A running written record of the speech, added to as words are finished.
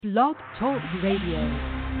Blog Talk Radio.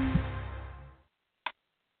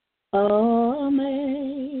 Amazing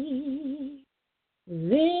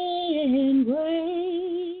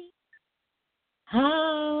grace,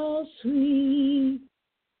 how sweet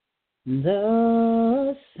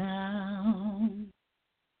the sound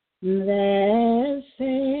that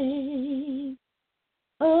saved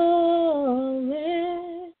a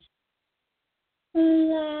wretch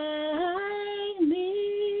like me.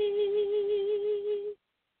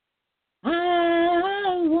 I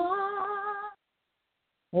was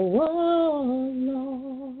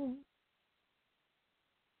lost,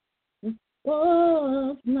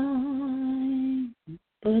 was blind,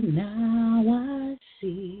 but now I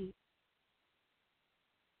see.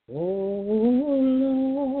 Oh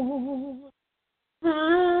Lord,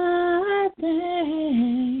 I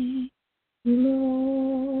thank you,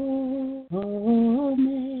 Lord,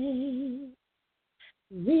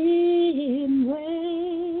 amazing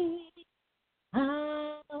grace,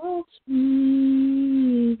 how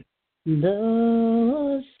sweet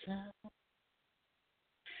the sound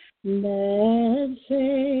that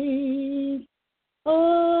saved a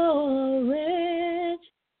wretch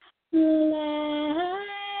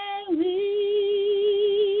like me.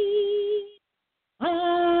 I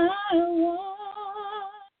was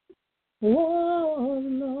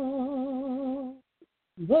lost,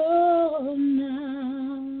 but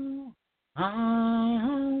now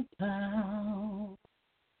I found.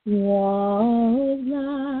 Was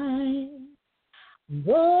blind,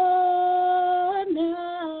 but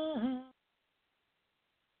now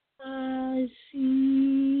I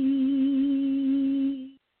see.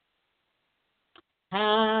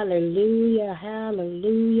 Hallelujah,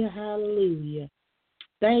 hallelujah, hallelujah.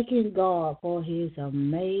 Thanking God for his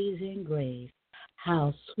amazing grace.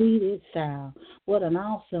 How sweet it sounds. What an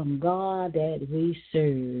awesome God that we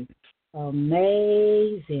serve.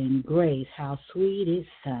 Amazing grace. How sweet it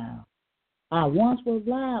sounds. I once was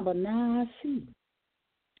blind, but now I see.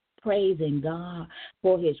 Praising God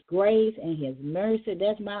for his grace and his mercy.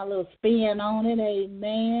 That's my little spin on it,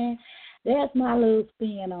 amen. That's my little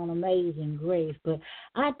spin on amazing grace. But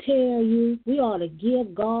I tell you, we ought to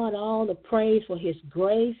give God all the praise for his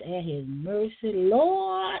grace and his mercy.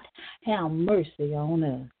 Lord, have mercy on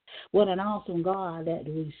us. What an awesome God that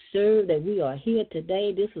we serve, that we are here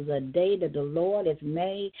today. This is a day that the Lord has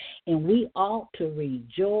made, and we ought to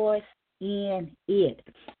rejoice in it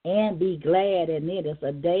and be glad in it. It's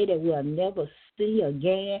a day that we'll never see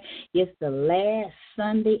again. It's the last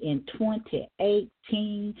Sunday in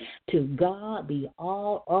 2018. To God be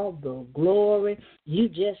all of the glory. You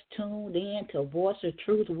just tuned in to Voice of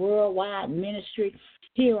Truth Worldwide Ministry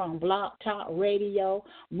here on Blog Talk Radio.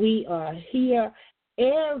 We are here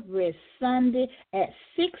every Sunday at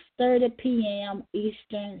 6:30 p.m.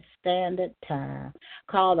 Eastern Standard Time.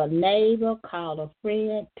 Call a neighbor, call a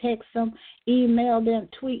friend, text them, email them,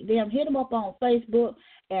 tweet them, hit them up on Facebook,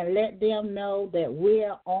 and let them know that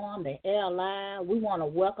we're on the air live. We want to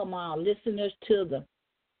welcome our listeners to the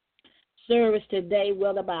service today,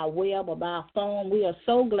 whether by web or by phone. We are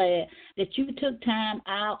so glad that you took time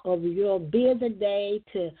out of your busy day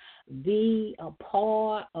to be a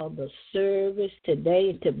part of the service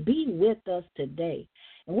today, to be with us today.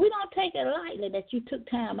 And we don't take it lightly that you took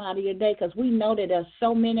time out of your day, because we know that there's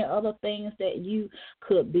so many other things that you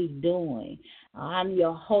could be doing. I'm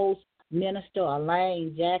your host, Minister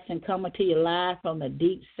Elaine Jackson, coming to you live from the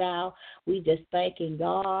Deep South. We just thanking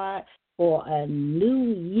God for a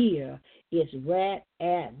new year. It's right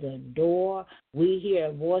at the door. We here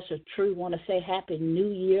at Voice of Truth want to say Happy New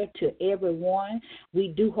Year to everyone. We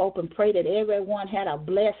do hope and pray that everyone had a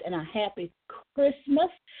blessed and a happy Christmas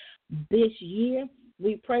this year.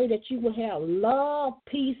 We pray that you will have love,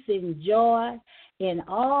 peace, and joy in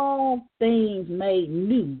all things made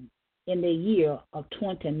new in the year of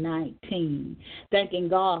 2019. Thanking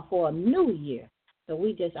God for a new year. So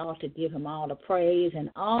we just ought to give him all the praise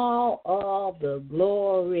and all of the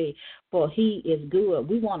glory, for he is good.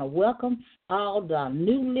 We want to welcome all the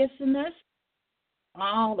new listeners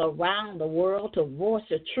all around the world to Voice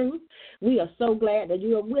of Truth. We are so glad that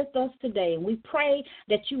you are with us today, and we pray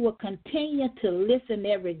that you will continue to listen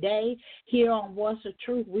every day. Here on Voice of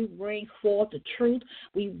Truth, we bring forth the truth.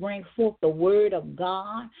 We bring forth the Word of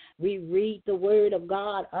God. We read the Word of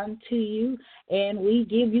God unto you, and we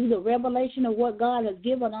give you the revelation of what God has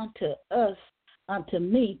given unto us, unto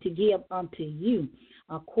me, to give unto you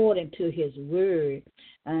according to his word.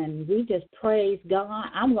 And we just praise God.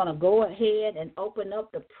 I'm going to go ahead and open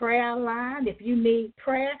up the prayer line. If you need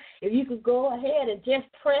prayer, if you could go ahead and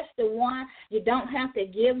just press the one. You don't have to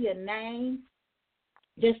give your name.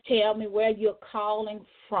 Just tell me where you're calling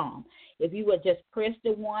from. if you would just press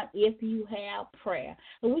the one if you have prayer.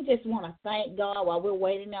 And we just want to thank God while we're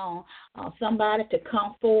waiting on somebody to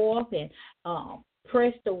come forth and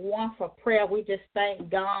press the one for prayer. We just thank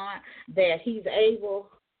God that he's able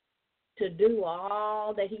to do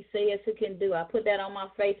all that he says he can do. I put that on my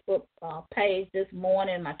Facebook page this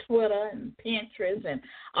morning, my Twitter and Pinterest and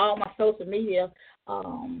all my social media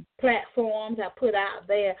platforms I put out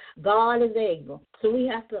there. God is able. So we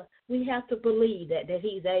have to believe that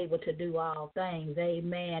he's able to do all things.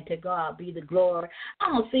 Amen. To God be the glory. I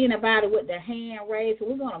don't see anybody with their hand raised, so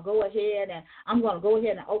we're going to go ahead and I'm going to go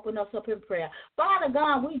ahead and open us up in prayer. Father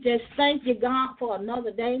God, we just thank you, God, for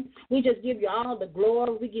another day. We just give you all the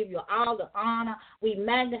glory. We give you all the honor. We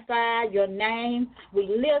magnify your name. We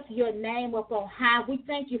lift your name up on high. We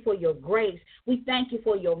thank you for your grace. We thank you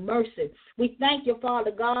for your mercy. We thank you,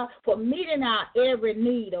 Father God, for meeting our every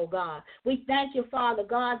need, oh God. We thank you, Father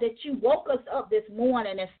God, that you woke us up this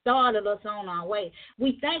morning and started us on our way.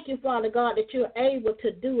 We thank you, Father God, that you're able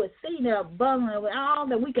to do exceeding abundantly with all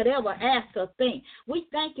that we could ever ask or think. We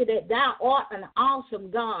thank you that thou art an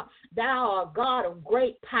awesome God. Thou art God of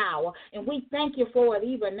great power, and we thank you for it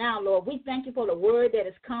even now, Lord. We thank you for the word that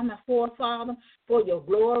is coming forth, Father, for your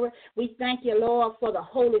glory. We thank you, Lord, for the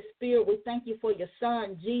Holy Spirit. We thank you for your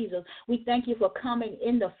Son, Jesus. We thank you for coming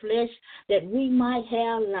in the flesh that we might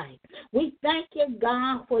have life. We thank you,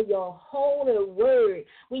 God, for your holy word.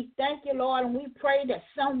 We thank you, Lord, and we pray that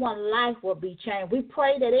someone's life will be changed. We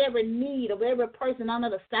pray that every need of every person under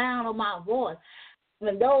the sound of my voice,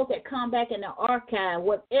 and those that come back in the archive,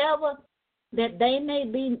 whatever that they may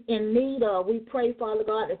be in need of, we pray, Father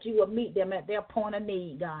God, that you will meet them at their point of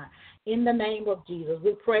need, God. In the name of Jesus,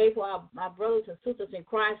 we pray for our brothers and sisters in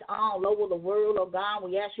Christ all over the world, oh God.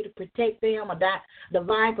 We ask you to protect them,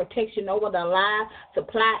 divine protection over their lives,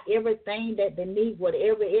 supply everything that they need,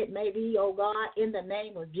 whatever it may be, oh God, in the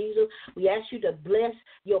name of Jesus. We ask you to bless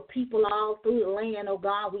your people all through the land, oh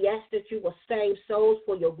God. We ask that you will save souls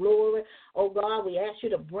for your glory, oh God. We ask you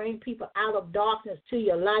to bring people out of darkness to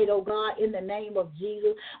your light, oh God, in the name of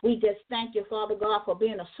Jesus. We just thank you, Father God, for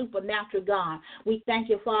being a supernatural God. We thank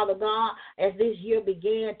you, Father God, as this year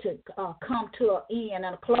began to come to an end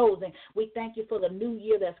and a closing. We thank you for the new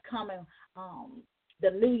year that's coming.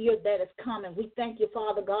 We thank you,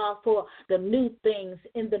 Father God, for the new things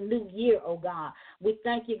in the new year, oh God. We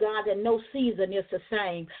thank you, God, that no season is the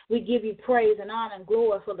same. We give you praise and honor and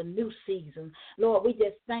glory for the new season. Lord, we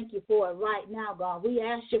just thank you for it right now, God. We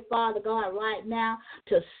ask you, Father God, right now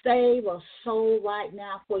to save a soul right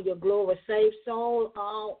now for your glory. Save souls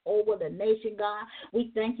all over the nation, God.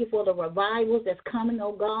 We thank you for the revivals that's coming,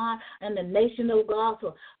 oh God, and the nation, oh God,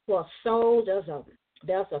 for souls.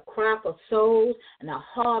 There's a cry for souls and a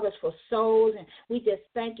harvest for souls. And we just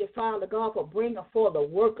thank you, Father God, for bringing forth the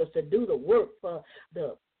workers to do the work for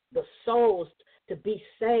the souls to be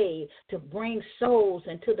saved, to bring souls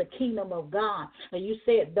into the kingdom of God. And you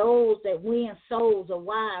said those that win souls are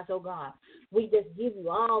wise, oh God. We just give you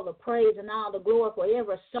all the praise and all the glory for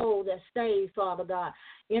every soul that stays, Father God,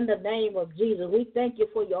 in the name of Jesus. We thank you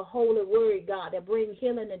for your holy word, God, that brings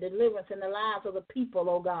healing and deliverance in the lives of the people,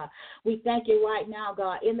 oh God. We thank you right now,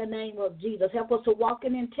 God, in the name of Jesus. Help us to walk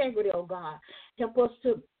in integrity, oh God. Help us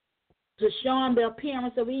to shun the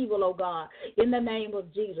appearance of evil, oh God, in the name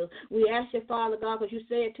of Jesus. We ask you, Father God, because you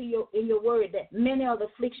said in your word that many are the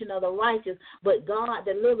affliction of the righteous, but God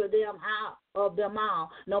deliver them out of them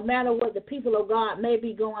all. No matter what the people of God may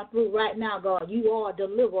be going through right now, God, you are a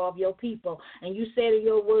deliverer of your people. And you said in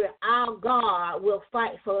your word, our God will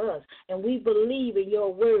fight for us. And we believe in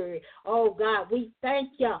your word. Oh, God, we thank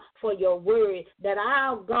you for your word, that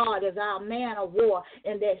our God is our man of war,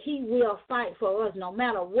 and that he will fight for us no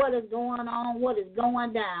matter what is going on, what is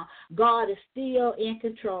going down. God is still in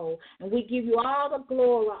control. And we give you all the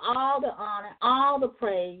glory, all the honor, all the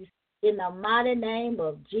praise. In the mighty name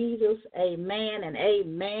of Jesus, amen and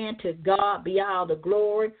amen. To God be all the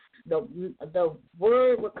glory. The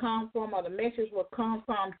word will come from, or the message will come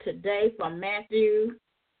from today from Matthew,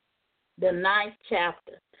 the 9th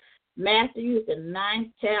chapter. Matthew, the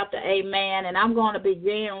 9th chapter, amen. And I'm going to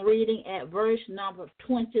begin reading at verse number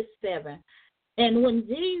 27. And when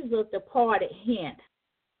Jesus departed hence,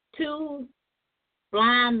 2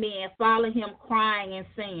 blind men followed him, crying and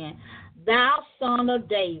saying, Thou son of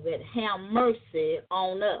David, have mercy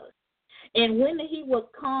on us. And when he was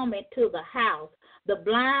come into the house, the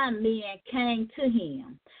blind men came to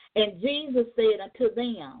him. And Jesus said unto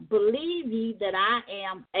them, Believe ye that I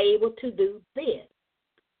am able to do this?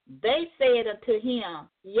 They said unto him,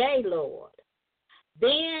 Yea, Lord.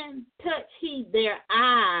 Then touched he their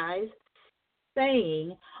eyes,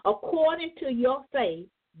 saying, According to your faith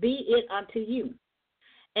be it unto you.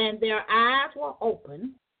 and their eyes were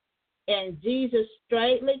open. And Jesus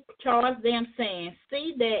straightly charged them, saying,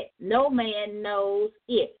 see that no man knows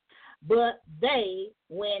it. But they,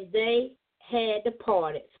 when they had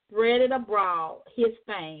departed, spread it abroad his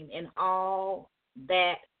fame in all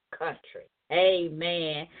that country.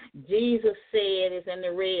 Amen. Jesus said, it's in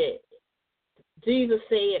the red. Jesus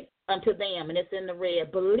said unto them, and it's in the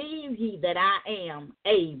red, believe ye that I am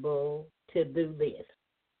able to do this.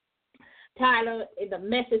 Tyler, the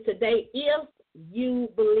message today, if you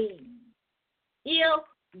believe. If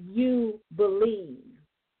you believe,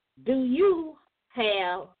 do you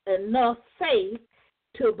have enough faith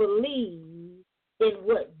to believe in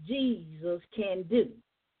what Jesus can do?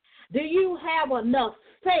 Do you have enough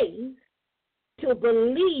faith to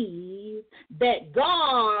believe that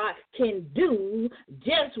God can do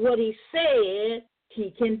just what he said he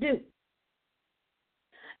can do?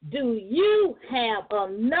 Do you have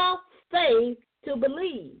enough faith to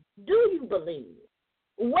believe? Do you believe?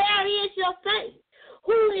 Where is your faith?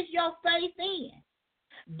 Who is your faith in?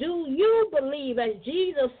 Do you believe, as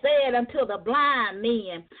Jesus said unto the blind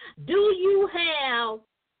men, do you have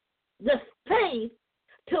the faith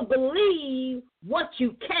to believe what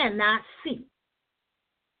you cannot see?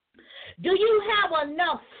 Do you have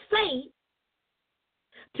enough faith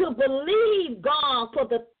to believe God for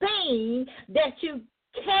the thing that you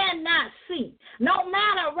cannot see? No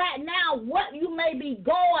matter right now what you may be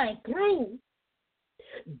going through,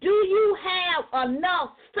 do you have enough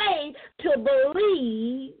faith to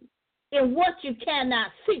believe in what you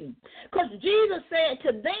cannot see? Because Jesus said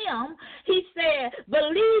to them, he said,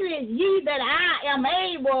 believe ye that I am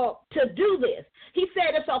able to do this. He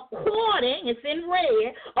said it's according, it's in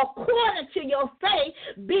red, according to your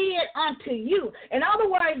faith, be it unto you. In other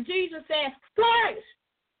words, Jesus said, first,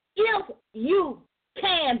 if you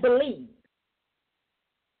can believe,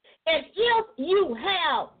 and if you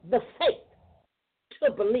have the faith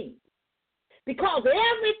to believe, because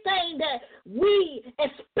everything that we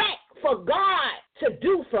expect for God to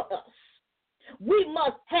do for us, we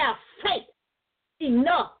must have faith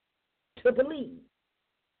enough to believe.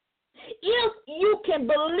 If you can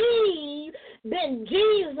believe, then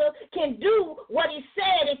Jesus can do what he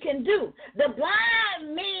said he can do. The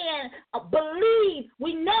blind men believed.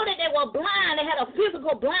 We know that they were blind. They had a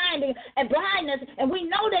physical blindness, and we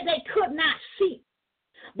know that they could not see.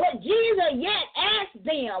 But Jesus yet asked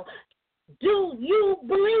them, do you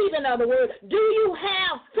believe? In other words, do you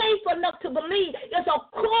have faith enough to believe? It's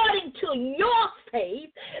according to your faith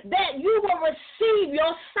that you will receive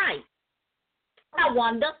your sight. I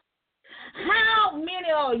wonder, how many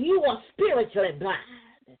of you are spiritually blind,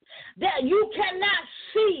 that you cannot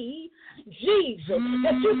see Jesus,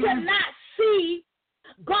 that you cannot see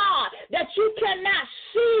God, that you cannot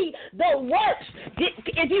see the works,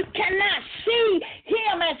 if you cannot see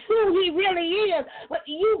him as who he really is, but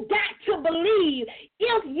you got to believe.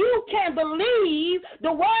 If you can believe,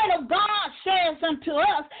 the word of God says unto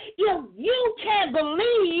us, if you can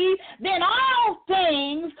believe, then all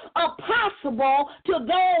things are possible to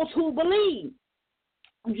those who believe.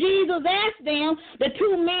 Jesus asked them, the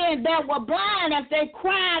two men that were blind, as they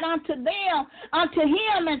cried unto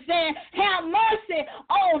him and said, have mercy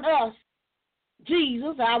on us.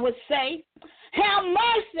 Jesus, I would say, have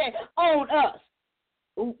mercy on us.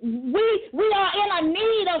 We are in a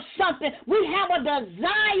need of something. We have a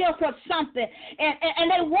desire for something,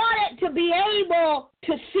 and they wanted to be able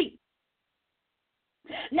to see.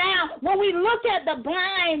 Now, when we look at the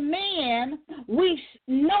blind men, we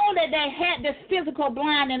know that they had this physical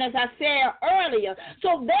blindness, as I said earlier.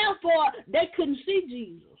 So, therefore, they couldn't see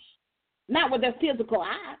Jesus, not with their physical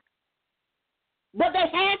eye. But they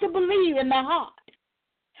had to believe in their heart,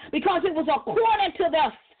 because it was according to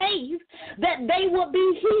their faith that they would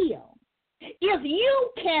be healed. If you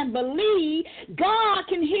can believe, God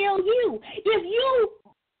can heal you. If you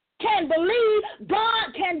can believe,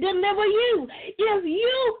 God can deliver you. If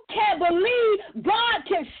you can believe, God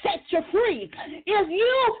can set you free. If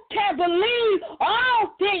you can believe,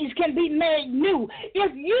 all things can be made new.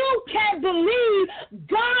 If you can believe,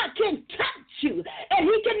 God can touch you and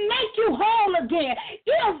he can make you whole again.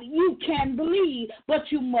 If you can believe,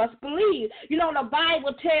 but you must believe. You know, the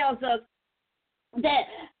Bible tells us that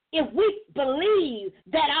if we believe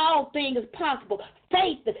that all things is possible,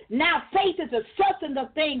 faith is the substance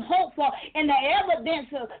of things hoped for and the evidence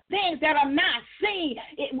of things that are not seen.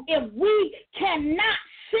 If we cannot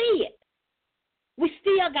see it, we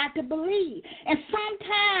still got to believe. And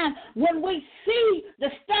sometimes when we see the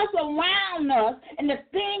stuff around us and the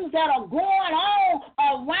things that are going on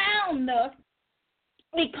around us,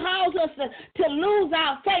 It caused us to lose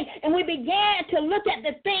our faith, and we began to look at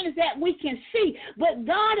the things that we can see. But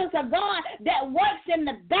God is a God that works in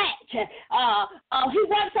the back. He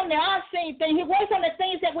works on the unseen things. He works on the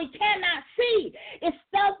things that we cannot see. It's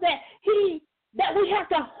stuff that we have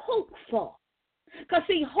to hope for. Because,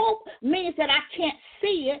 see, hope means that I can't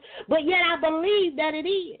see it, but yet I believe that it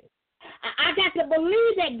is. I got to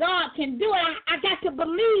believe that God can do it. I got to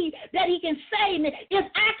believe that he can save me. If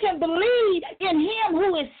I can believe in him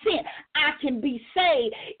who is sent, I can be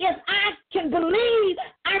saved. If I can believe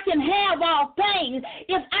I can have all things,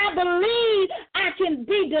 if I believe I can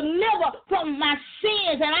be delivered from my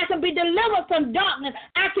sins and I can be delivered from darkness,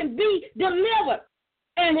 I can be delivered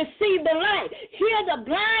and receive the light. Here the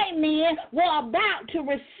blind men were about to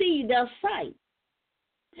receive their sight.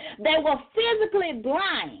 They were physically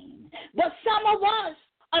blind, but some of us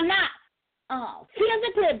are not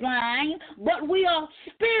physically blind, but we are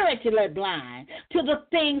spiritually blind to the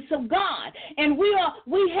things of God. And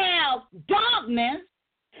we have darkness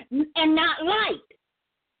and not light.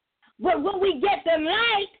 But when we get the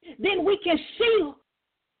light, then we can see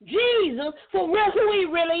Jesus for real, who he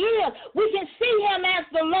really is. We can see him as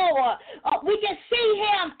the Lord. We can see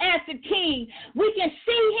him as the King. We can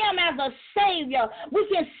see him as a Savior. We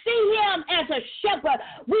can see him as a shepherd.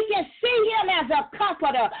 We can see him as a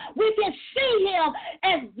comforter. We can see him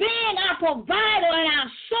as being our provider and our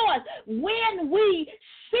source when we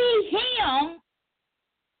see him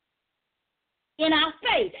in our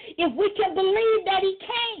faith. If we can believe that he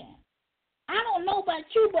can. I don't know about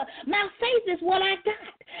you, but my faith is what I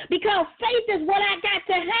got. Because faith is what I got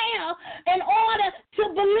to have in order to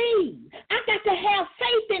believe. I got to have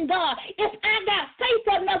faith in God. If I got faith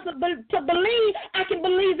enough to believe, I can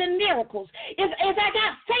believe in miracles. If I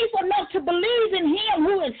got faith enough to believe in him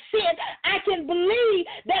who is sent, I can believe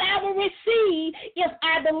that I will receive if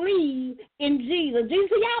I believe in Jesus. Do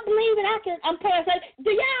y'all believe that I can, I'm paraphrasing,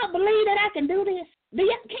 do y'all believe that I can do this? Can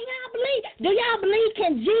y'all believe? Do y'all believe?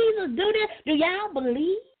 Can Jesus do this? Do y'all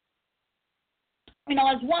believe? You know,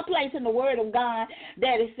 there's one place in the Word of God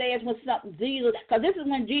that it says when Jesus, because this is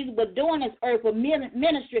when Jesus was doing his earthly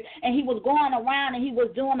ministry, and he was going around and he was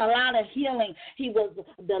doing a lot of healing.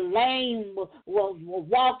 The lame was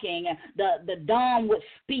walking, the dumb would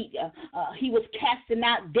speak. He was casting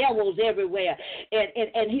out devils everywhere,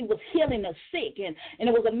 and he was healing the sick. And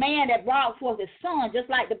it was a man that brought forth his son, just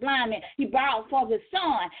like the blind man. He brought forth his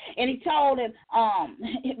son, and he told him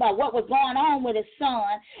about what was going on with his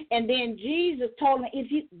son. And then Jesus told him,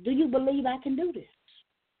 do you believe I can do this?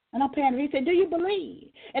 And apparently he said, do you believe?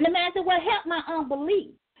 And the man said, well, help my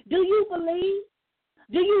unbelief. Do you believe?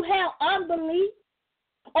 Do you have unbelief?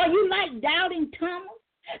 Or you like doubting Thomas?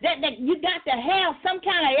 That you got to have some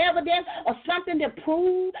kind of evidence or something to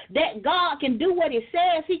prove that God can do what he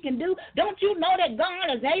says he can do? Don't you know that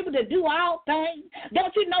God is able to do all things?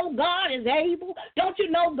 Don't you know God is able? Don't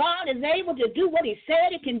you know God is able to do what he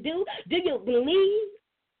said he can do? Do you believe?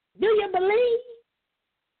 Do you believe?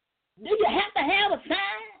 Do you have to have a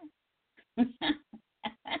sign?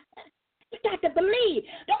 You got to believe.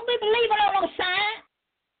 Don't be believing on no sign.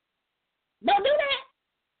 Don't do that.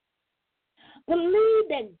 Believe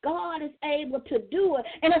that God is able to do it,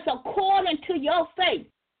 and it's according to your faith.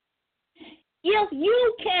 If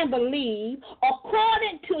you can believe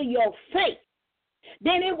according to your faith,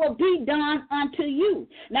 then it will be done unto you.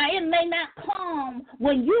 Now, it may not come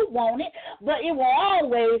when you want it, but it will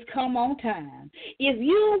always come on time. If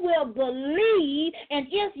you will believe, and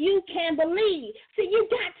if you can believe, see, you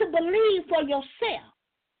got to believe for yourself.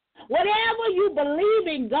 Whatever you believe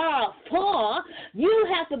in God for, you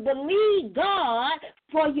have to believe God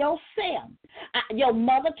for yourself. Your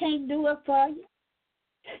mother can't do it for you.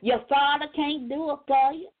 Your father can't do it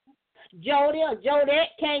for you. Jody or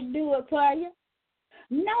Jodette can't do it for you.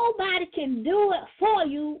 Nobody can do it for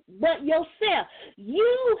you but yourself.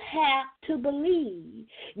 You have to believe.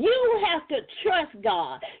 You have to trust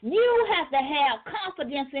God. You have to have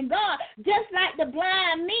confidence in God. Just like the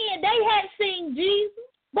blind men, they had seen Jesus,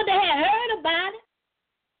 but they had heard about it.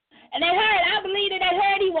 And they heard, I believe that they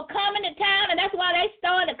heard he was coming to town, and that's why they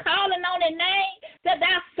started calling on his name, said,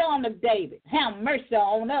 thou son of David, have mercy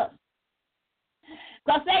on us.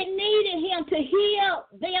 Because they needed him to heal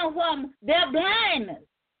them from their blindness.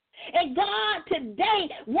 And God today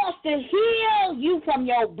wants to heal you from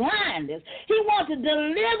your blindness. He wants to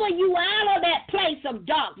deliver you out of that place of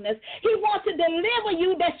darkness. He wants to deliver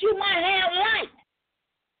you that you might have light,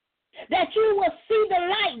 that you will see the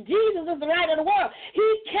light. Jesus is the light of the world. He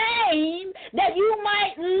came that you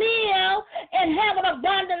might live and have an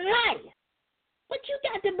abundant life. But you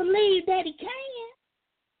got to believe that he can.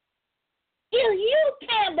 If you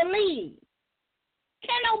can't believe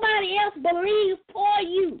Can nobody else believe for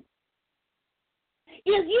you?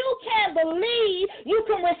 If you can't believe, you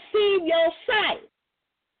can receive your sight.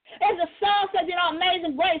 As the song says,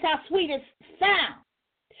 Amazing Grace, how sweet it sounds.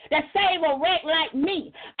 That save a wreck like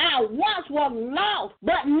me. I once was lost,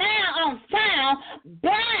 but now I'm found.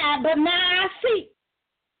 Blind, but now I see.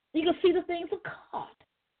 You can see the things of God.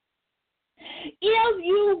 If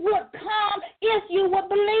you would come, if you would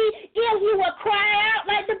believe, if you would cry out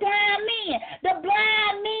like the blind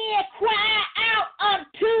men cry out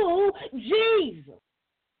unto Jesus,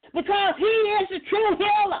 because he is the true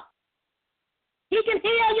healer. He can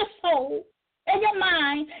heal your soul and your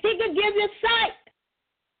mind. He can give you sight.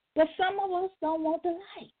 But some of us don't want the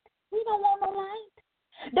light. We don't want no light.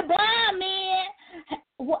 The blind man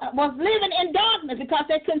was living in darkness because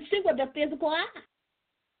they couldn't see with their physical eye.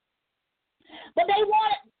 But they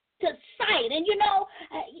wanted to sight. And,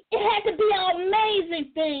 it had to be an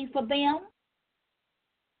amazing thing for them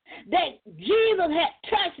that Jesus had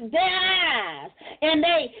touched their eyes. And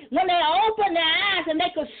when they opened their eyes and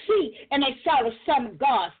they could see, and they saw the Son of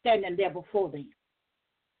God standing there before them.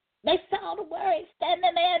 They saw the Word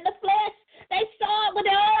standing there in the flesh. They saw it with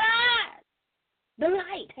their own eyes. The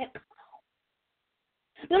light had come.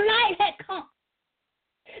 The light had come.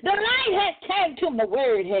 The light had came to them. The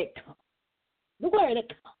Word had come. The Word had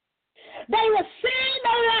come. They were seeing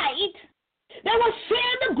the light. They were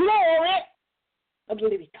seeing the glory of the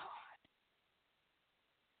living God.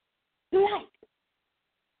 The light.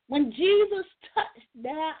 When Jesus touched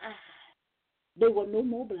their eyes, they were no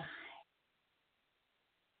more blind.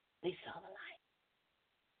 They saw the light.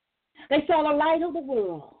 They saw the light of the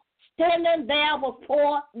world standing there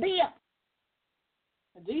before them.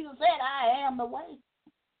 And Jesus said, I am the way.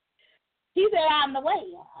 He said, I am the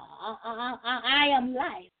way. I am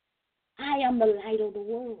life. I am the light of the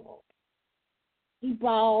world. He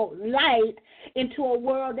brought light into a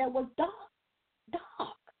world that was dark,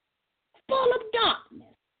 full of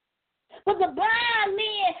darkness. But the blind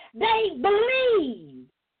men, they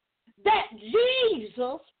believed that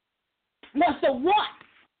Jesus was the one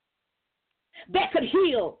that could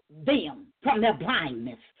heal them from their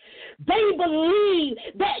blindness. They believed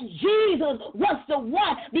that Jesus was the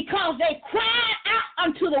one because they cried out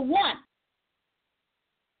unto the one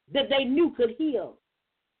that they knew could heal.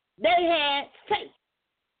 They had faith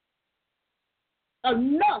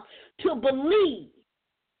enough to believe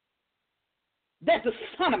that the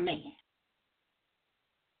Son of Man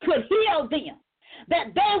could heal them,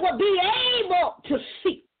 that they would be able to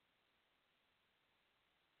see,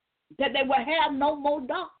 that they would have no more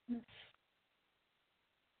darkness,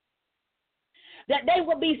 that they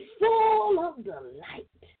would be full of the light,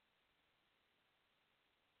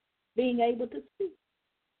 being able to see.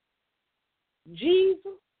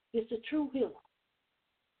 Jesus is the true healer.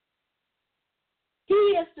 He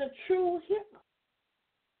is the true healer.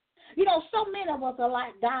 So many of us are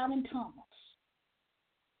like Down Thomas.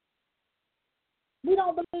 We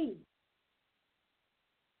don't believe.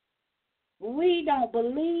 We don't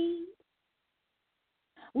believe.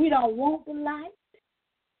 We don't want the light.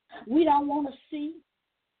 We don't want to see.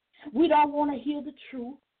 We don't want to hear the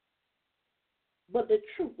truth. But the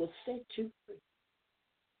truth will set you free.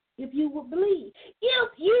 If you will believe. If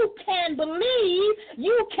you can believe,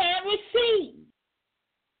 you can receive.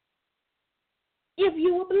 If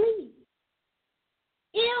you will believe.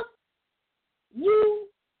 If you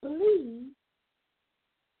believe,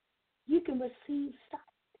 you can receive sight.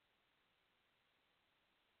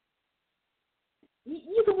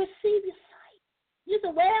 You can receive your sight. You say,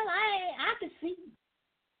 well, I can see.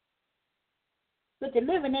 But you're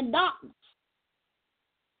living in darkness.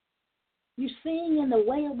 You're seeing in the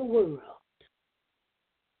way of the world.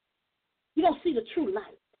 You don't see the true light.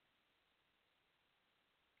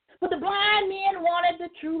 But the blind men wanted the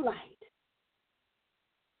true light.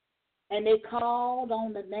 And they called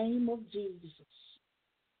on the name of Jesus.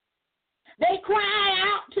 They cried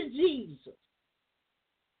out to Jesus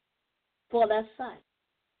for their sight.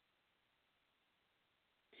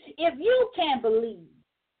 If you can believe,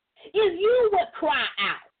 if you would cry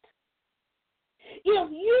out,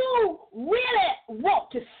 if you really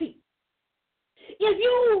want to see, if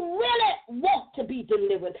you really want to be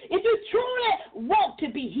delivered, if you truly want to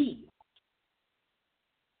be healed,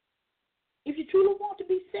 if you truly want to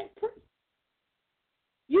be set free,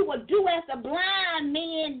 you will do as the blind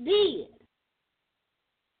men did.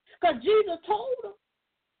 Because Jesus told them,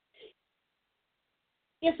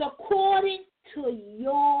 it's according to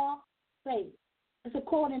your faith. It's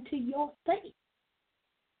according to your faith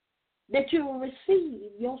that you will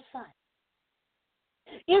receive your sight.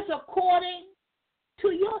 It's according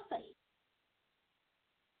to your faith.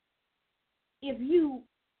 if you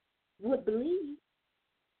would believe.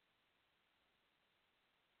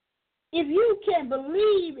 If you can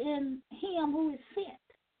believe in him who is sent,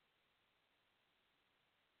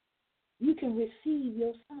 you can receive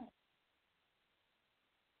your sight.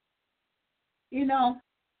 You know,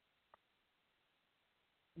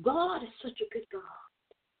 God is such a good God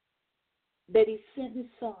that he sent his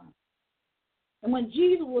son. And when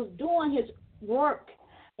Jesus was doing his work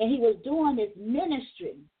and he was doing his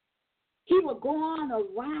ministry, he was going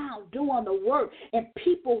around doing the work and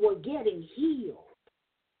people were getting healed.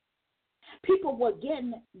 People were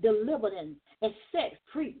getting delivered and set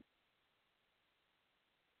free.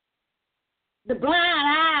 The blind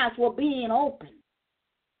eyes were being opened.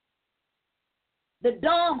 The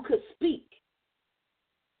dumb could speak.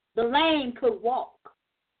 The lame could walk.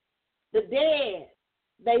 The dead,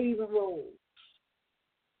 they even rose.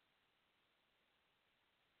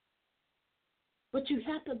 But you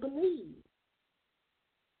have to believe.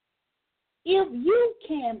 If you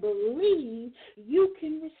can believe, you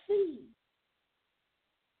can receive.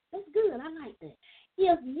 That's good. I like that.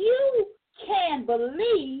 If you can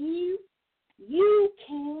believe, you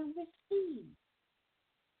can receive.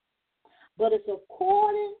 But it's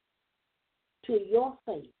according to your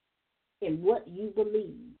faith in what you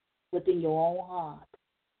believe within your own heart.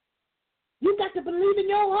 You got to believe in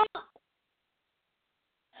your heart.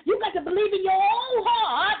 You got to believe in your own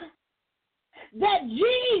heart that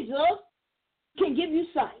Jesus can give you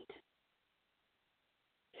sight.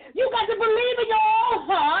 You got to believe in your own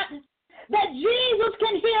heart that Jesus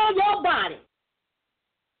can heal your body.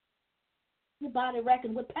 Your body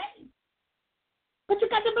reckons with pain. But you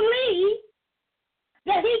got to believe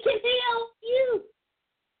that he can heal you.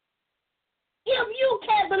 If you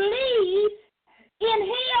can believe in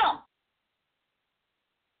him,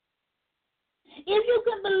 if you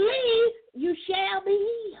can believe, you shall be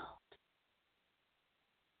healed.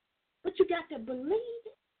 But you got to believe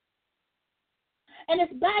it. And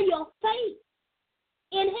it's by your faith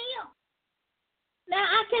in him. Now,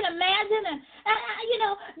 I can imagine,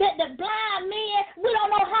 that the blind men, we don't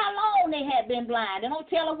know how long they had been blind. They don't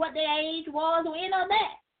tell us what their age was or any of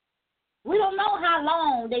that. We don't know how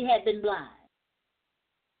long they had been blind.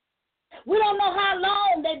 We don't know how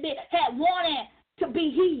long they had wanted to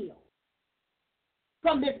be healed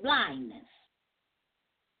from this blindness.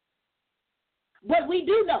 But we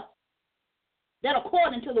do know that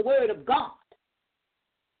according to the word of God,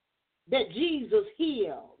 that Jesus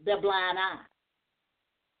healed their blind eyes.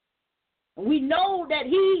 We know that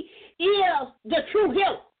he is the true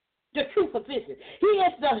healer, the true physician. He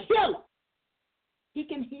is the healer. He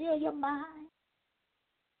can heal your mind.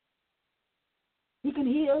 He can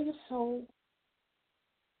heal your soul.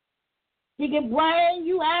 He can bring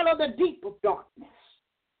you out of the deep of darkness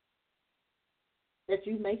that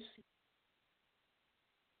you may see.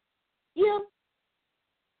 If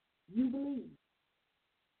you believe.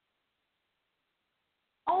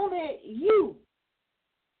 Only you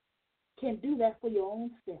can do that for your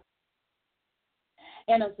own self.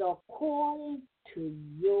 And it's according to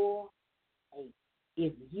your faith,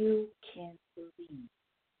 if you can believe.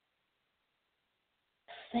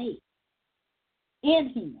 Faith in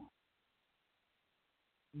him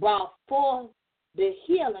brought forth the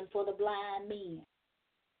healing for the blind men.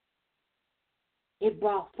 It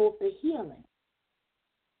brought forth the healing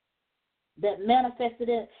that manifested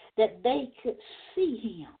it, that they could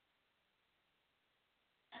see him.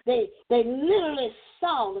 They literally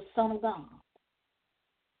saw the Son of God.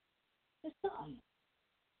 They saw him.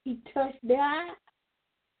 He touched their eyes.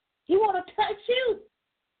 He want to touch you.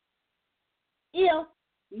 If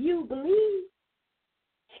you believe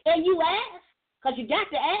and you ask, because you got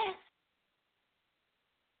to ask.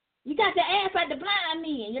 You got to ask like the blind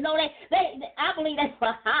men. You know, they I believe they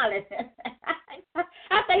were hollering.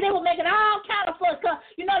 I think they were making all kind of fuss because,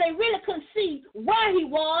 they really couldn't see where he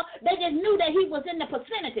was. They just knew that he was in the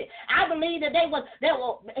vicinity. I believe that they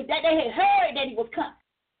had heard that he was coming.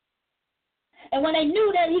 And when they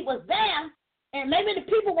knew that he was there, and maybe the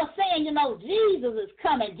people were saying, Jesus is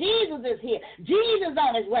coming. Jesus is here. Jesus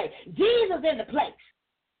on his way. Jesus in the place.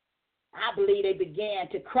 I believe they began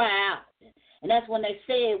to cry out. And that's when they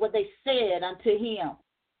said what they said unto him.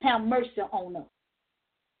 Have mercy on us.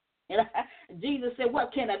 And Jesus said,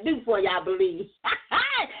 what can I do for you, I believe?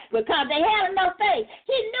 Because they had enough faith.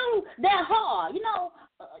 He knew their heart.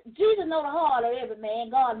 Jesus knows the heart of every man.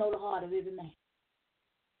 God knows the heart of every man.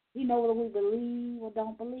 He knows whether we believe or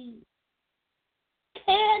don't believe.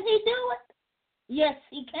 Can he do it? Yes,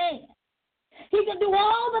 he can. He can do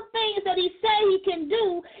all the things that he say he can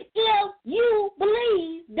do if you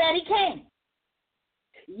believe that he can.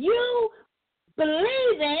 You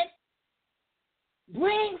believing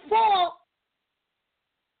bring forth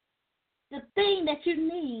the thing that you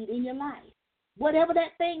need in your life. Whatever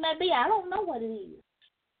that thing may be, I don't know what it is.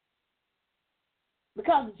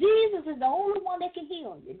 Because Jesus is the only one that can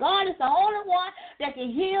heal you. God is the only one that can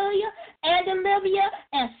heal you and deliver you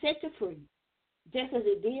and set you free. Just as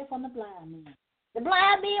he did from the blind man. The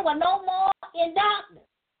blind men were no more in darkness.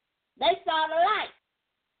 They saw the light.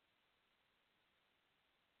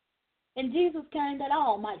 And Jesus came that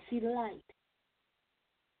all might see the light.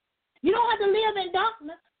 You don't have to live in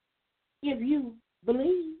darkness if you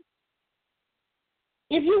believe.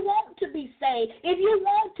 If you want to be saved, if you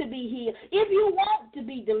want to be healed, if you want to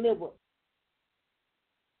be delivered,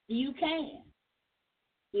 you can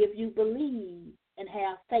if you believe and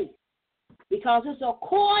have faith. Because it's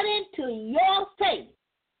according to your faith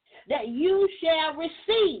that you shall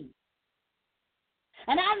receive.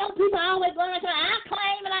 And I know people always going to say, I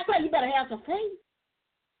claim and I claim. You better have some faith.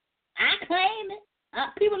 I claim it.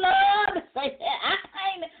 People love to say that. I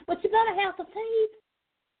claim it. But you better have some faith.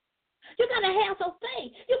 You got to have some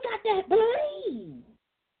faith. You got to believe.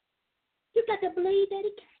 You got to believe that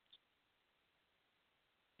he can.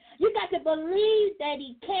 You got to believe that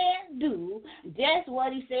he can do just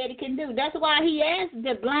what he said he can do. That's why he asked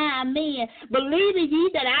the blind men, believe ye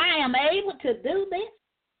that I am able to do this?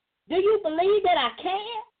 Do you believe that I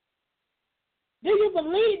can? Do you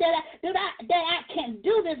believe that I can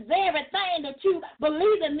do this very thing that you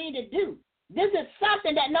believe in me to do? This is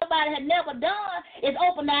something that nobody had never done, is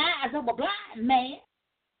open the eyes of a blind man.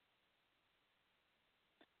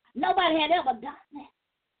 Nobody had ever done that.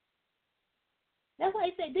 That's why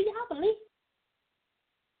he said, do y'all believe?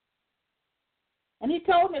 And he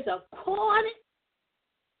told me it's according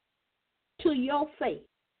to your faith,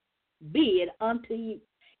 be it unto you,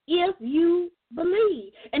 if you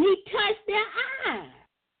believe. And he touched their eyes.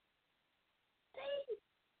 See?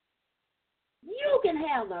 You can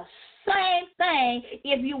have the same thing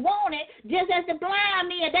if you want it, just as the blind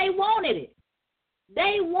men, they wanted it.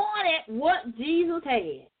 They wanted what Jesus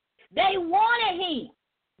had. They wanted him.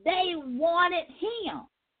 They wanted him.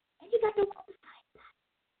 And you got to want the same thing.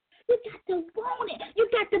 You got to want it. You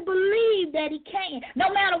got to believe that he can.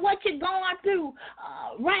 No matter what you're going through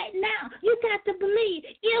right now, you got to believe.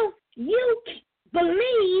 If you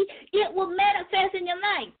believe, it will manifest in your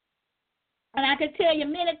life. And I can tell you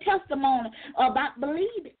many testimonies about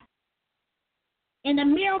believing in the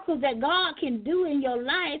miracles that God can do in your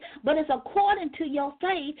life, but it's according to your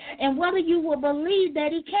faith and whether you will believe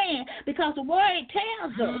that he can. Because the word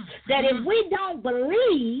tells us that if we don't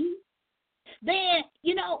believe, then,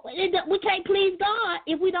 we can't please God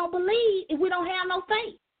if we don't believe, if we don't have no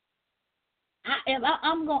faith.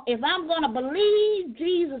 If I'm going to believe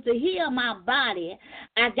Jesus to heal my body,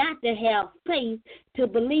 I got to have faith to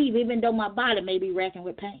believe, even though my body may be racking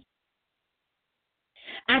with pain.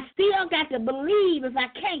 I still got to believe if I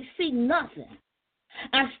can't see nothing.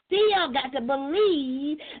 I still got to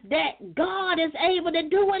believe that God is able to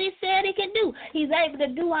do what he said he can do. He's able to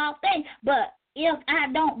do all things. But if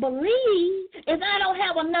I don't believe, if I don't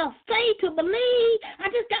have enough faith to believe, I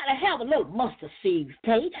just got to have a little mustard seed of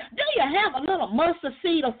faith. Do you have a little mustard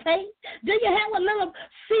seed of faith? Do you have a little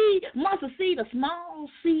mustard seed, a small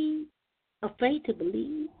seed of faith to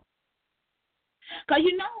believe? Because,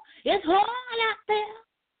 it's hard out there.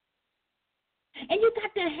 And you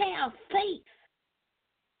got to have faith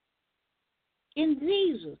in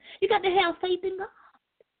Jesus. You got to have faith in God.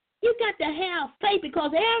 You got to have faith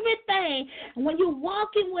because everything, when you're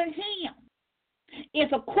walking with him, is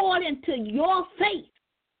according to your faith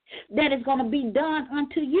that is going to be done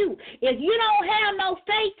unto you. If you don't have no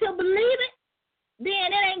faith to believe it,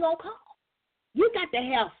 then it ain't going to come. You got to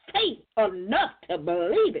have faith enough to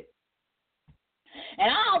believe it. And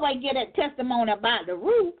I always get a testimony about the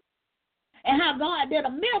roof and how God did a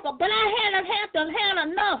miracle, but I had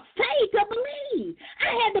enough faith to believe. I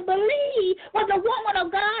had to believe what the woman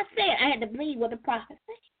of God said. I had to believe what the prophet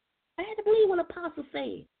said. I had to believe what the apostle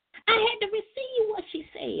said. I had to receive what she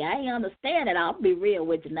said. I ain't understand it. I'll be real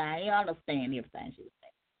with you now. I ain't understand everything she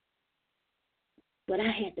said. But I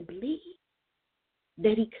had to believe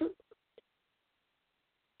that he could.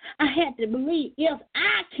 I had to believe. If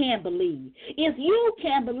I can believe, if you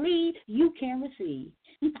can believe, you can receive.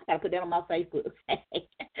 I got to put that on my Facebook.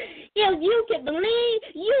 If you can believe,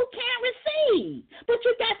 you can receive. But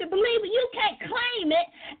you got to believe it. You can't claim it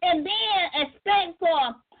and then expect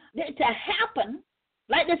for it to happen.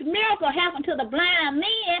 Like this miracle happened to the blind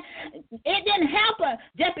men. It didn't happen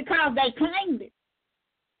just because they claimed it.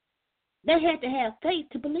 They had to have faith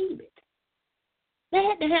to believe it. They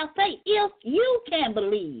had to have faith. If you can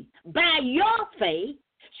believe, by your faith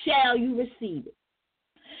shall you receive it.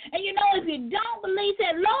 And if you don't believe,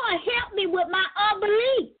 say, Lord, help me with my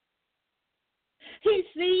unbelief. He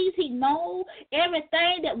sees, he knows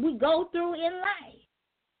everything that we go through in life.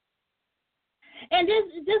 And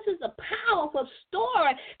this is a powerful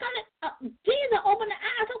story. Jesus opened the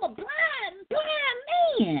eyes of a blind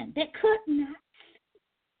man that couldn't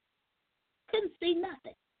see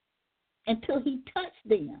nothing until he touched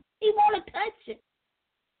them. He wanted to touch it.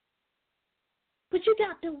 But you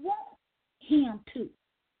got to want him too.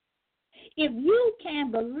 If you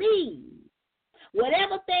can believe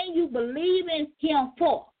whatever thing you believe in him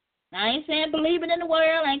for, I ain't saying believing in the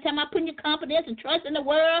world, I ain't talking about putting your confidence and trust in the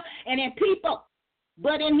world and in people,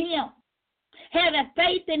 but in him. Having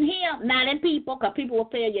faith in him, not in people, because people will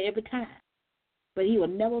fail you every time. But he will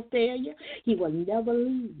never fail you. He will never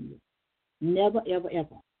leave you. Never, ever,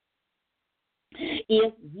 ever.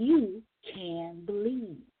 If you can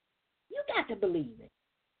believe. You got to believe it.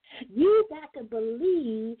 You got to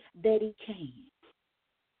believe that he can.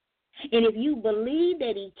 And if you believe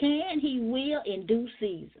that he can, he will in due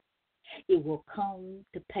season. It will come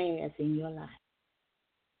to pass in your life.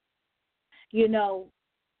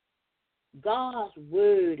 God's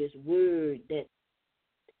word is word that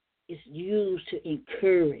is used to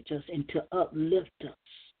encourage us and to uplift us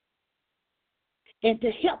and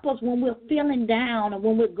to help us when we're feeling down and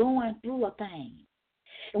when we're going through a thing.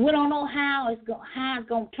 And we don't know how it's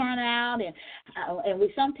going to turn out, and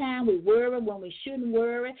we sometimes we worry when we shouldn't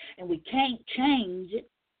worry, and we can't change it.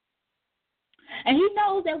 And he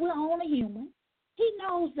knows that we're only human. He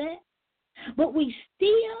knows that. But we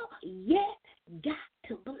still yet got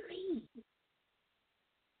to believe.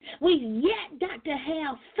 We yet got to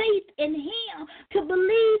have faith in him to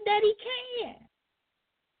believe that he can.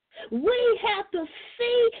 We have to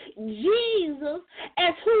see Jesus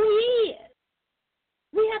as who he is.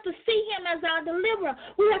 We have to see him as our deliverer.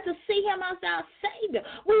 We have to see him as our Savior.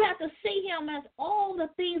 We have to see him as all the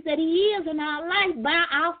things that he is in our life by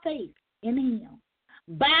our faith in him.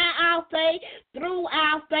 By our faith, through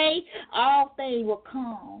our faith, all things will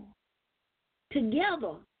come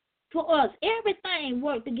together for us. Everything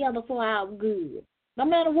works together for our good, no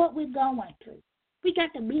matter what we're going through. We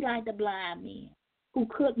got to be like the blind men who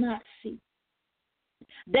could not see.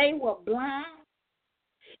 They were blind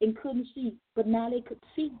and couldn't see, but now they could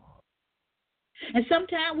see. And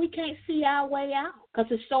sometimes we can't see our way out because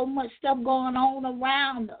there's so much stuff going on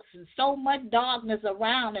around us and so much darkness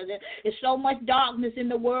around us. There's so much darkness in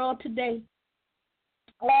the world today,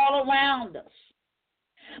 all around us.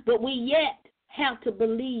 But we yet have to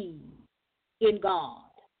believe in God.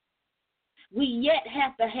 We yet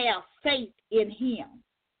have to have faith in him.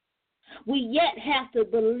 We yet have to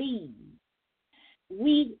believe.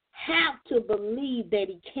 We have to believe that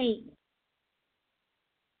he can.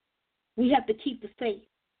 We have to keep the faith.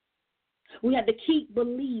 We have to keep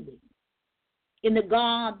believing in the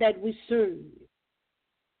God that we serve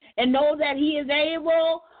and know that he is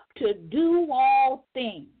able to do all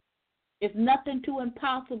things. There's nothing too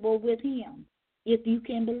impossible with him if you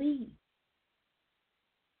can believe.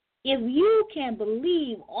 If you can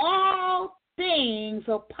believe, all things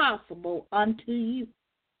are possible unto you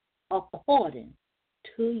according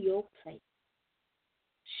to your faith.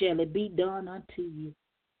 Shall it be done unto you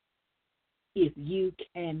if you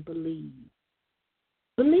can believe?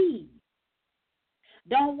 Believe.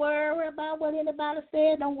 Don't worry about what anybody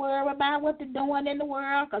said. Don't worry about what they're doing in the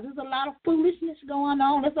world, because there's a lot of foolishness going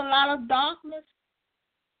on. There's a lot of darkness.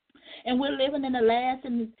 And we're living in the last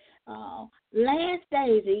days.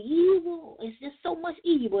 The evil, it's just so much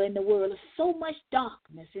evil in the world. There's so much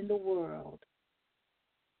darkness in the world.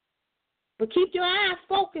 But keep your eyes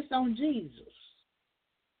focused on Jesus,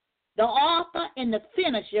 the author and the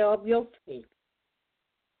finisher of your faith.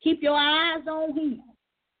 Keep your eyes on him.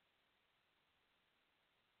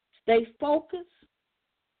 Stay focused.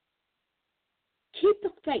 Keep the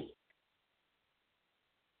faith.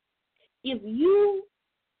 If you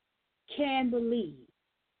can believe,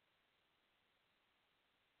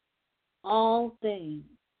 all things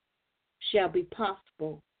shall be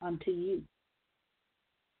possible unto you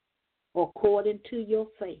according to your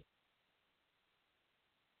faith.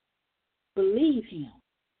 Believe him.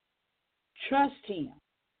 Trust him.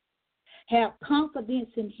 Have confidence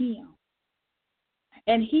in him.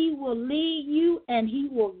 And he will lead you and he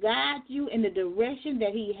will guide you in the direction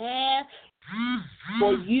that he has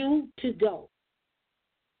for you to go.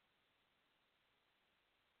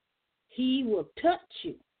 He will touch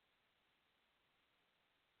you.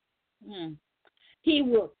 He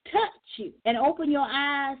will touch you and open your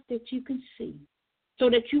eyes that you can see so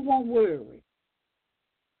that you won't worry,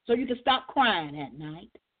 so you can stop crying at night.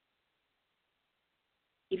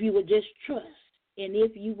 If you would just trust And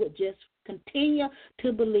if you would just continue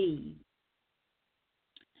to believe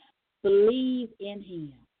in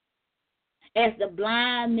him. As the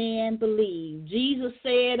blind man believed, Jesus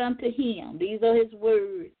said unto him, these are his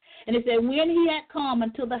words, and it said, when he had come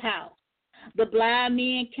into the house, the blind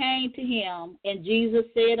men came to him, and Jesus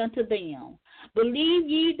said unto them, Believe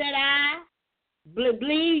ye that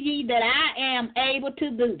I am able to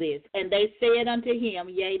do this? And they said unto him,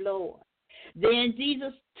 Yea, Lord. Then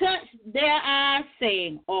Jesus touched their eyes,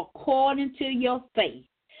 saying, According to your faith,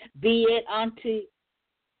 be it unto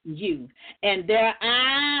you. And their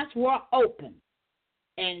eyes were open.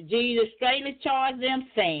 And Jesus straightly charged them,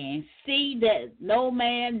 saying, See that no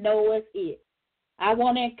man knoweth it. I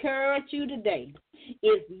want to encourage you today.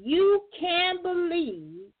 If you can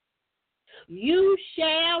believe, you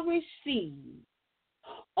shall receive.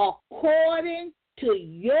 According to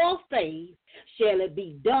your faith shall it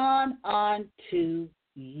be done unto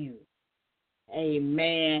you.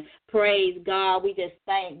 Amen. Praise God. We just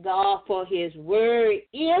thank God for his word.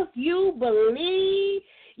 If you believe,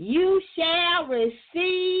 you shall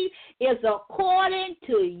receive. It's according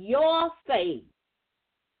to your faith.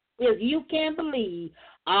 If you can believe,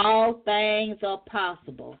 all things are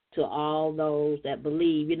possible to all those that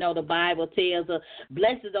believe. You know, the Bible tells us,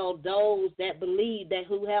 blessed are those that believe that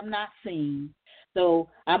who have not seen. So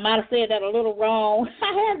I might have said that a little wrong.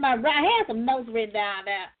 I had some notes written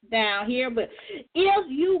down here, but if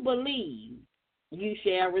you believe, you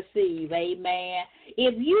shall receive. Amen.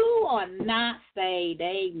 If you are not saved,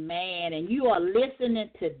 amen, and you are listening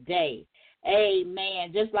today,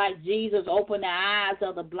 amen. Just like Jesus opened the eyes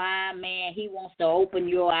of the blind man, he wants to open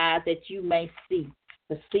your eyes that you may see,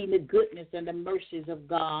 to see the goodness and the mercies of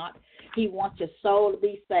God. He wants your soul to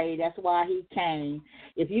be saved. That's why he came.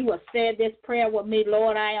 If you have said this prayer with me,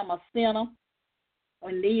 Lord, I am a sinner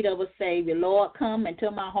in need of a Savior. Lord, come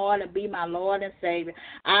into my heart and be my Lord and Savior.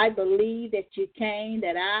 I believe that you came,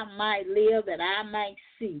 that I might live, that I might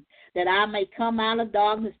see, that I may come out of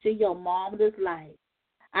darkness to your marvelous light.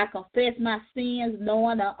 I confess my sins,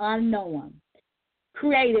 knowing or unknowing.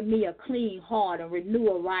 Create in me a clean heart and renew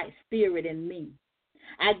a right spirit in me.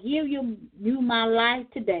 I give you my life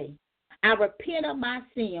today. I repent of my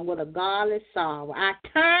sin with a godly sorrow. I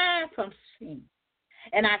turn from sin,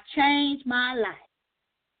 and I change my life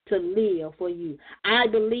to live for you. I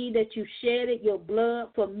believe that you shedded your blood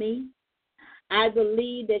for me. I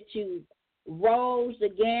believe that you rose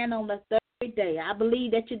again on the third day. I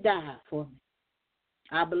believe that you died for me.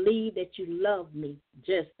 I believe that you love me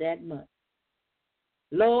just that much.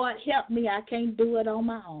 Lord, help me. I can't do it on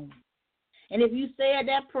my own. And if you said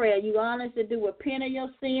that prayer, you honestly do repent of your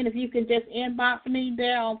sin, if you can just inbox me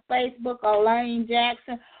there on Facebook or Lane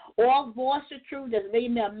Jackson or Voice of Truth, just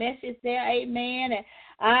leave me a message there, amen, and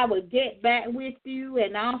I will get back with you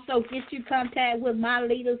and also get you contact with my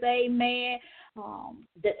leaders, amen,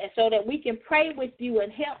 so that we can pray with you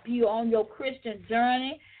and help you on your Christian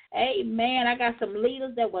journey. Amen. I got some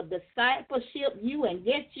leaders that will discipleship you and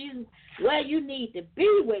get you where you need to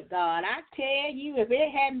be with God. I tell you, if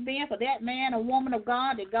it hadn't been for that man or woman of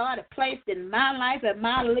God that God had placed in my life and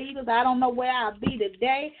my leaders, I don't know where I'll be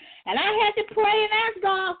today. And I had to pray and ask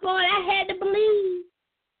God for it. I had to believe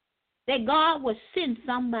that God would send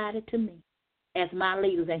somebody to me as my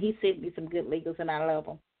leaders. And he sent me some good leaders, and I love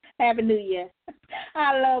them. Happy New Year.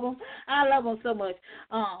 I love them. I love them so much.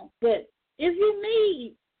 But if you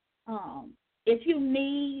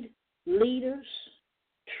need leaders,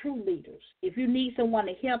 true leaders, if you need someone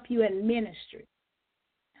to help you in ministry,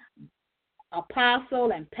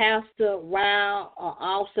 Apostle and Pastor Rao are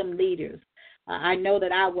awesome leaders. I know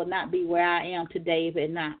that I would not be where I am today if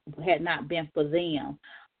it had not been for them.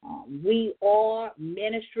 We are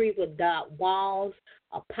Ministry Without Walls.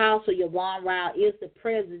 Apostle Yvonne Rao is the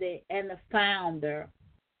president and the founder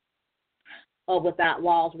of Without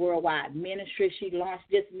Walls Worldwide Ministry. She launched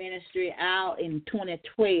this ministry out in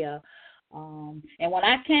 2012. And when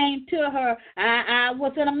I came to her, I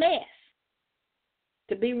was in a mess,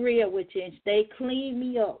 to be real with you, and they cleaned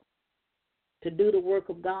me up to do the work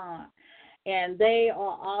of God. And they are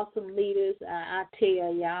awesome leaders. I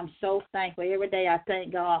tell you, I'm so thankful. Every day I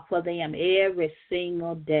thank God for them, every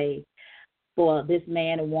single day, for this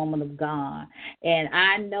man and woman of God. And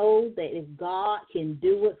I know that if God can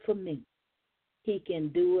do it for me, he can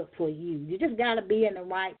do it for you. You just got to be in the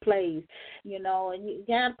right place, and you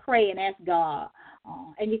got to pray and ask God.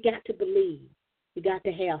 And you got to believe. You got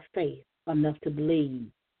to have faith enough to believe.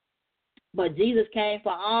 But Jesus came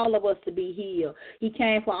for all of us to be healed. He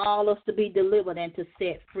came for all of us to be delivered and to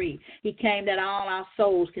set free. He came that all our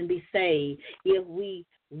souls can be saved if we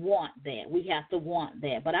want that. We have to want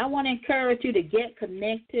that. But I want to encourage you to get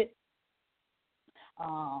connected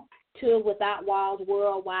to Without Walls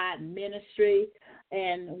Worldwide Ministry.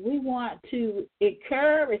 And we want to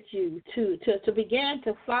encourage you to begin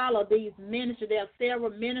to follow these ministries. There are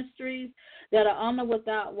several ministries that are under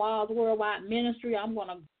Without Walls Worldwide Ministry. I'm going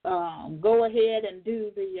to go ahead and do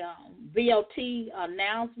the VOT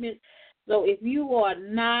announcement. So if you are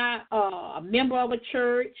not a member of a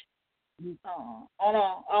church on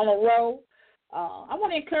a row, I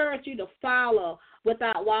want to encourage you to follow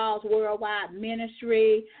Without Walls Worldwide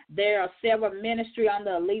Ministry. There are several ministries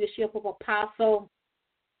under the leadership of Apostle.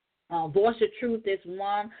 Voice of Truth is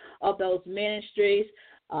one of those ministries.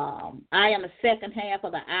 I am the second half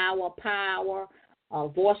of the Hour Power.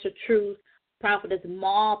 Voice of Truth. Prophetess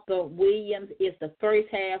Martha Williams is the first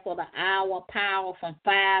half of the Hour Power from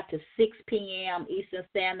 5 to 6 p.m. Eastern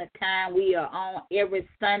Standard Time. We are on every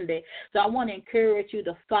Sunday. So I want to encourage you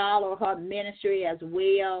to follow her ministry as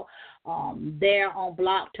well there on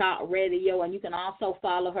Blog Talk Radio. And you can also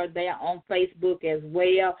follow her there on Facebook as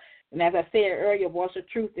well. And as I said earlier, Voice of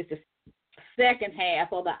Truth is the second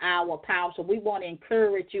half of the Hour Power. So we want to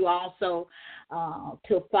encourage you also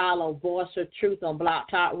to follow Voice of Truth on Blog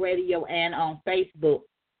Talk Radio and on Facebook.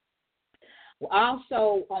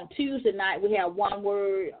 Also, on Tuesday night, we have One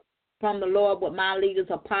Word from the Lord with my leaders,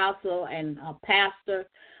 Apostle and Pastor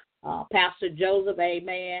Joseph,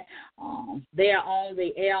 amen. They're on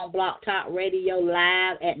the air on Blog Talk Radio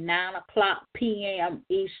live at 9 o'clock p.m.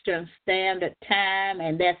 Eastern Standard Time,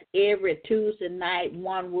 and that's every Tuesday night,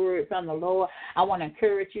 One Word from the Lord. I want to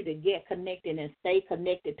encourage you to get connected and stay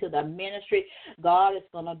connected to the ministry. God is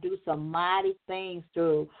going to do some mighty things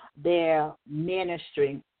through their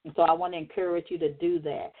ministry. So I want to encourage you to do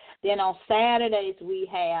that. Then on Saturdays, we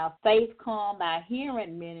have Faith Come by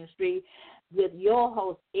Hearing Ministry with your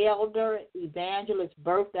host, Elder Evangelist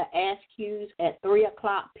Bertha Askews at 3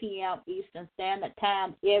 o'clock p.m. Eastern Standard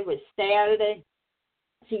Time every Saturday.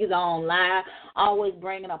 She's on live, always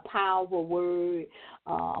bringing a powerful word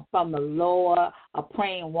from the Lord, a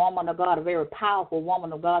praying woman of God, a very powerful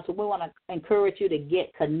woman of God. So we want to encourage you to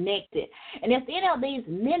get connected. And if any of these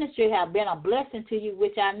ministries have been a blessing to you,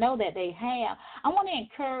 which I know that they have, I want to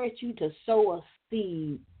encourage you to sow a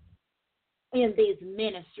seed in these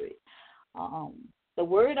ministries. The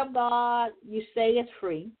word of God, you say, is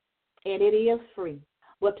free, and it is free.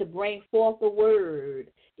 But to bring forth the word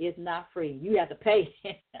is not free. You have to pay.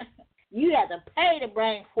 You have to pay to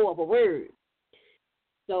bring forth a word.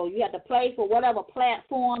 So you have to pay for whatever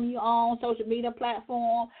platform you own, social media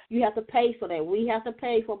platform. You have to pay for that. We have to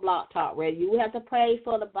pay for Blog Talk Radio. You have to pay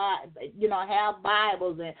for the have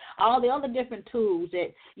Bibles and all the other different tools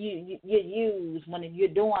that you use when you're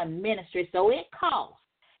doing ministry. So it costs.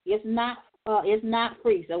 It's not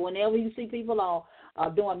free. So whenever you see people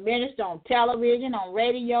on doing ministry on television, on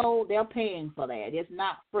radio, they're paying for that. It's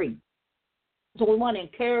not free. So we want to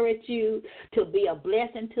encourage you to be a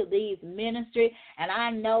blessing to these ministries. And I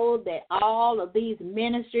know that all of these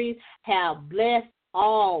ministries have blessed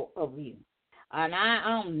all of you. And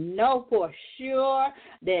I know for sure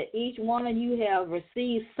that each one of you have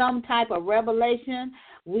received some type of revelation.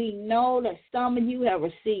 We know that some of you have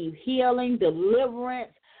received healing,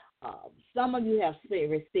 deliverance. Some of you have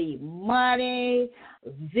received money,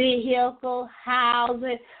 vehicle,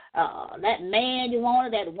 housing, that man you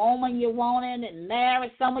wanted, that woman you wanted, and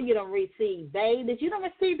marriage. Some of you don't receive babies. You don't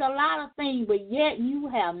receive a lot of things, but yet you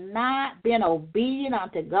have not been obedient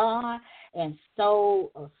unto God and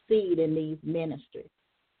sow a seed in these ministries.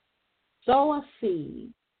 Sow a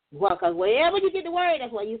seed. Well, because wherever you get the word,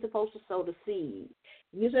 that's where you're supposed to sow the seed.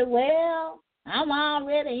 You say, well, I'm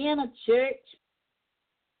already in a church.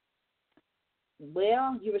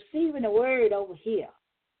 Well, you're receiving the word over here.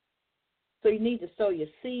 So you need to sow your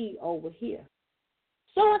seed over here.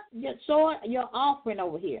 Sow your offering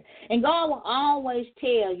over here. And God will always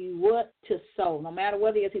tell you what to sow. No matter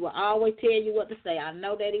what it is, He will always tell you what to say. I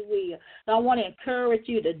know that He will. So I want to encourage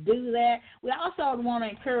you to do that. We also want to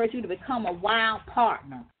encourage you to become a wild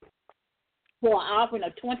partner. For an offering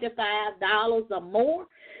of $25 or more,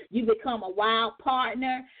 you become a wild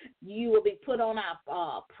partner. You will be put on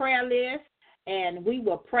our prayer list. And we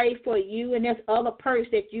will pray for you, and there's other perks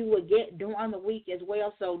that you will get during the week as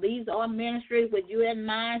well. So these are ministries with you in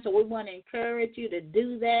mind, so we want to encourage you to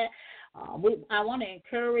do that. I want to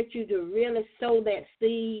encourage you to really sow that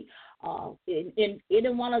seed in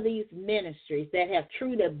either one of these ministries that have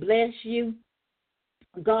truly blessed you.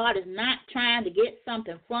 God is not trying to get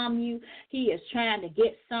something from you. He is trying to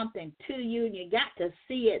get something to you, and you got to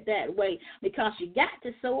see it that way because you got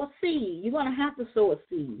to sow a seed. You're going to have to sow a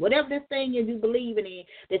seed. Whatever this thing you believe in,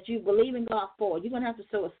 that you believe in God for, you're going to have to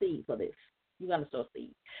sow a seed for this. You're going to sow a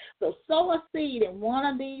seed. So sow a seed in one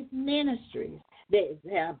of these ministries that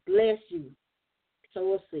have blessed you,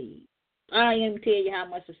 sow a seed. I ain't even tell you how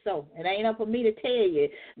much to sow. It ain't up for me to tell you.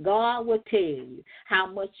 God will tell you how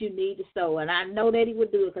much you need to sow. And I know that he will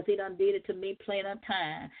do it because he done did it to me plenty of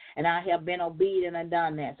time. And I have been obedient and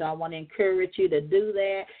done that. So I want to encourage you to do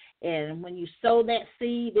that. And when you sow that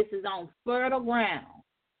seed, this is on fertile ground.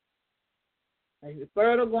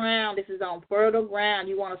 Fertile ground. This is on fertile ground.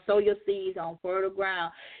 You want to sow your seeds on fertile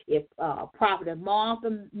ground. If Prophet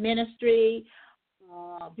Martha Ministry,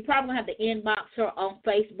 you're probably going to have to inbox her on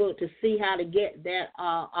Facebook to see how to get that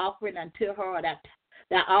offering unto her,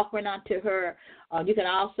 that offering unto her. You can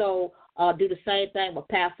also do the same thing with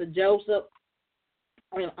Pastor Joseph,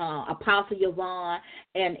 Apostle Yvonne,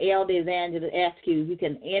 and Elder Evangelist SQ. You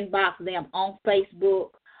can inbox them on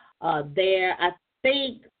Facebook there. I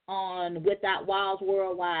think on Without Walls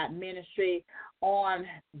Worldwide Ministry, on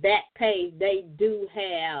that page, they do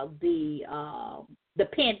have the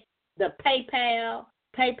PayPal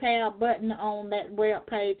button on that web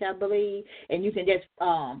page, I believe, and you can just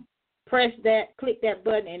press that, click that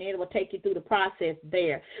button, and it will take you through the process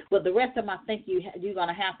there. But the rest of them, I think you're going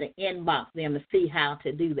to have to inbox them to see how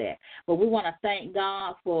to do that. But we want to thank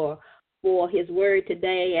God for his word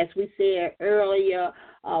today. As we said earlier,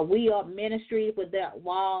 we are Ministry Without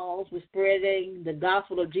Walls. We're spreading the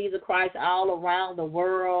gospel of Jesus Christ all around the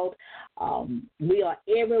world. We are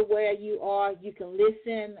everywhere you are. You can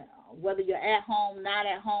listen, whether you're at home, not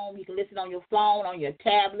at home. You can listen on your phone, on your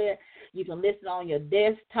tablet. You can listen on your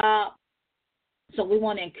desktop. So we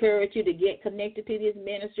want to encourage you to get connected to this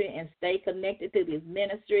ministry and stay connected to these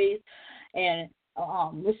ministries and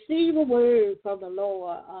receive a word from the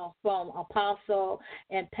Lord, from Apostle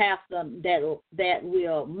and Pastor that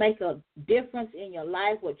will make a difference in your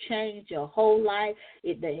life, will change your whole life.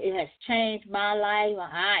 It has changed my life.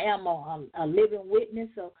 I am a living witness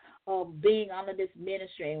of being under this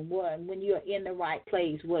ministry, and when you're in the right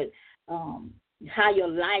place, how your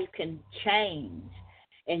life can change,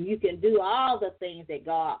 and you can do all the things that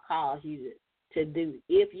God calls you to do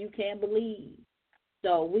if you can believe.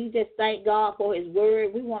 So we just thank God for his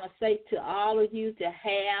word. We want to say to all of you to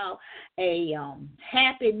have a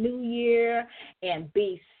happy new year and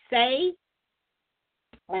be safe.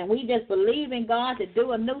 And we just believe in God to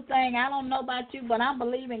do a new thing. I don't know about you, but I'm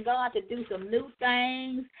believing God to do some new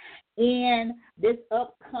things in this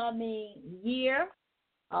upcoming year.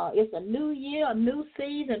 It's a new year, a new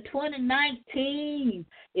season. 2019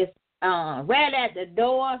 is right at the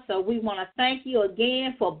door. So we want to thank you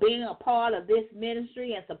again for being a part of this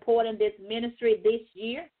ministry and supporting this ministry this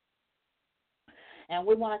year. And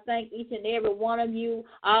we want to thank each and every one of you,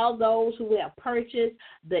 all those who have purchased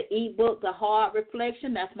the ebook, The Hard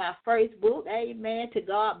Reflection. That's my first book. Amen. To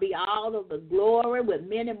God be all of the glory, with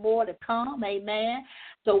many more to come. Amen.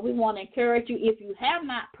 So we want to encourage you, if you have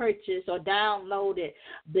not purchased or downloaded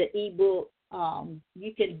the ebook,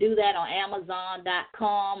 you can do that on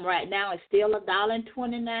Amazon.com. Right now it's still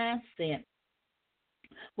 $1.29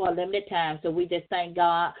 for a limited time. So we just thank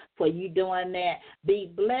God for you doing that.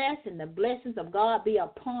 Be blessed, and the blessings of God be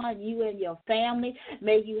upon you and your family.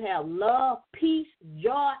 May you have love, peace,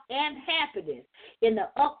 joy, and happiness in the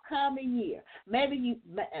upcoming year.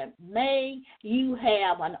 May you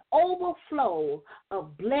have an overflow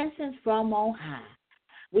of blessings from on high.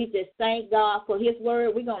 We just thank God for his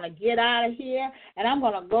word. We're going to get out of here, and I'm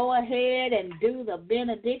going to go ahead and do the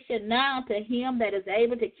benediction now to him that is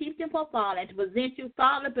able to keep you from falling, to present you,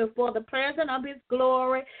 Father, before the presence of his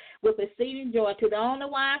glory with exceeding joy. To the only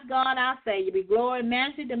wise God, our Savior, be glory,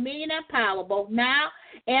 majesty, dominion, and power, both now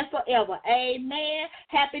and forever. Amen.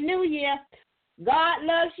 Happy New Year. God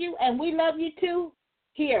loves you, and we love you too,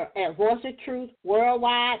 here at Voice of Truth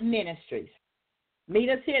Worldwide Ministries. Meet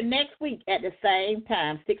us here next week at the same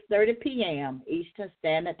time, 6:30 p.m. Eastern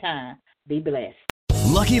Standard Time. Be blessed.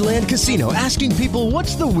 Lucky Land Casino, asking people,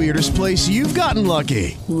 what's the weirdest place you've gotten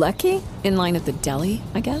lucky? Lucky? In line at the deli,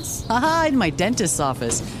 I guess? Aha, in my dentist's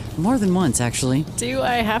office. More than once, actually. Do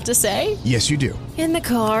I have to say? Yes, you do. In the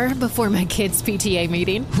car before my kids' PTA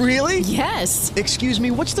meeting. Really? Yes. Excuse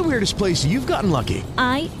me, what's the weirdest place you've gotten lucky?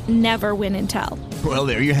 I never win and tell. Well,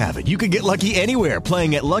 there you have it. You can get lucky anywhere,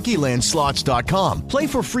 playing at LuckyLandSlots.com. Play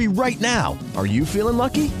for free right now. Are you feeling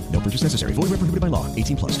lucky? No purchase necessary. Void where prohibited by law.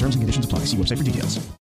 18+. Terms and conditions apply. See website for details.